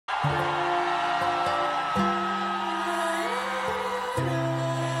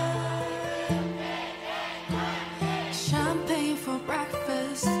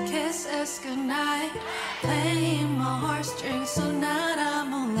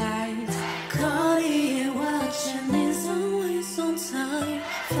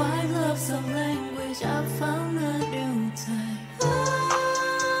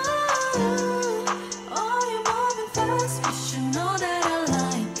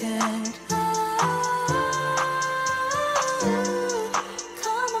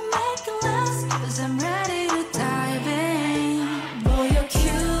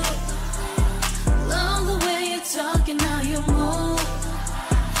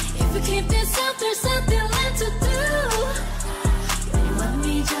we keep this up, there's something left to do. When you want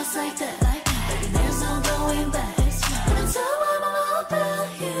me just like that, baby, there's no going back. When I tell my mama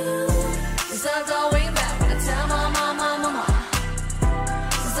about you, there's no going back. When I tell my mama,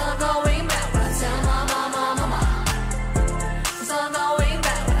 there's no going back. When I tell my mama, there's no going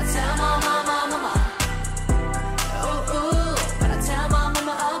back. When I tell my mama, ooh, ooh, when I tell my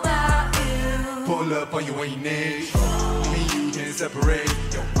mama about you. Pull up on you when you need. Me and you can't separate.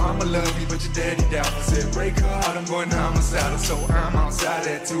 Yo, I'ma love you, but your daddy down. I said break her heart, I'm going homicidal. So I'm outside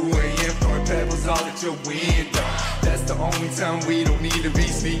at 2 a.m. throwing pebbles all at your window. That's the only time we don't need to be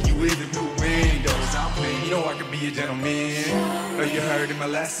sneaky with the new windows. I'm playing, you know I can be a gentleman. Oh, you heard in my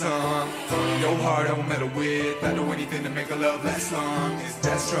last song. Your heart I won't meddle with. I do anything to make our love last long. It's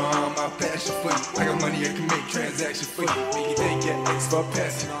that strong, my passion for you. I got money I can make transactions for you. Make you take your ex for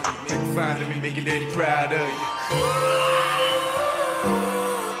passing on you. Make you fine to me, make your daddy proud of you.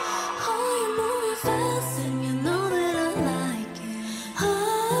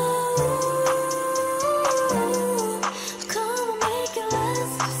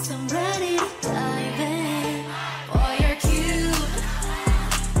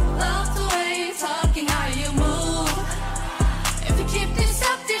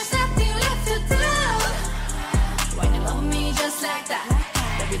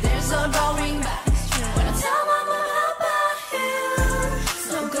 There's no going back. When I tell my mama about you, there's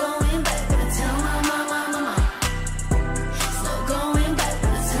no going back. When I tell my mama, there's no going back.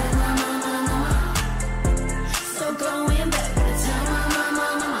 When I tell my mama, there's no going back. When I tell my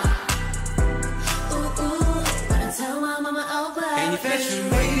mama, ooh, ooh, when I tell my mama about you.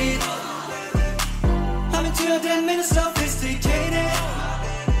 Infatuated, I'm into your damn minute sophisticated.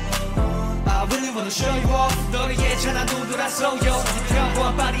 I really wanna show you off. 너를 예전한 누구라서요.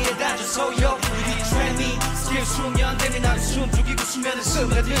 평범한 파리에 다져서요. You betray me. 스킬 숙련됨이 나를 숨죽이고 수면에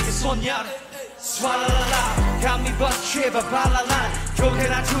스며들게 손녀. swalala got me bust trip a balala.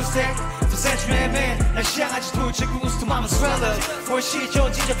 교대란 two-step 두 센티맨 날 향하지 돌치고 웃음 맘은 swallow. For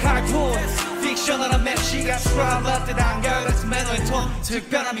시존 지적 cartoon 픽셔널한 맵시가 swallow 듯 안겨같은 매너의 톤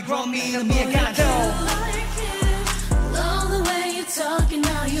특별함이 grow me 넌 미안하도 Love the way you talk and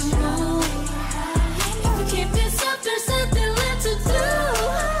how you move. If you keep this up, there's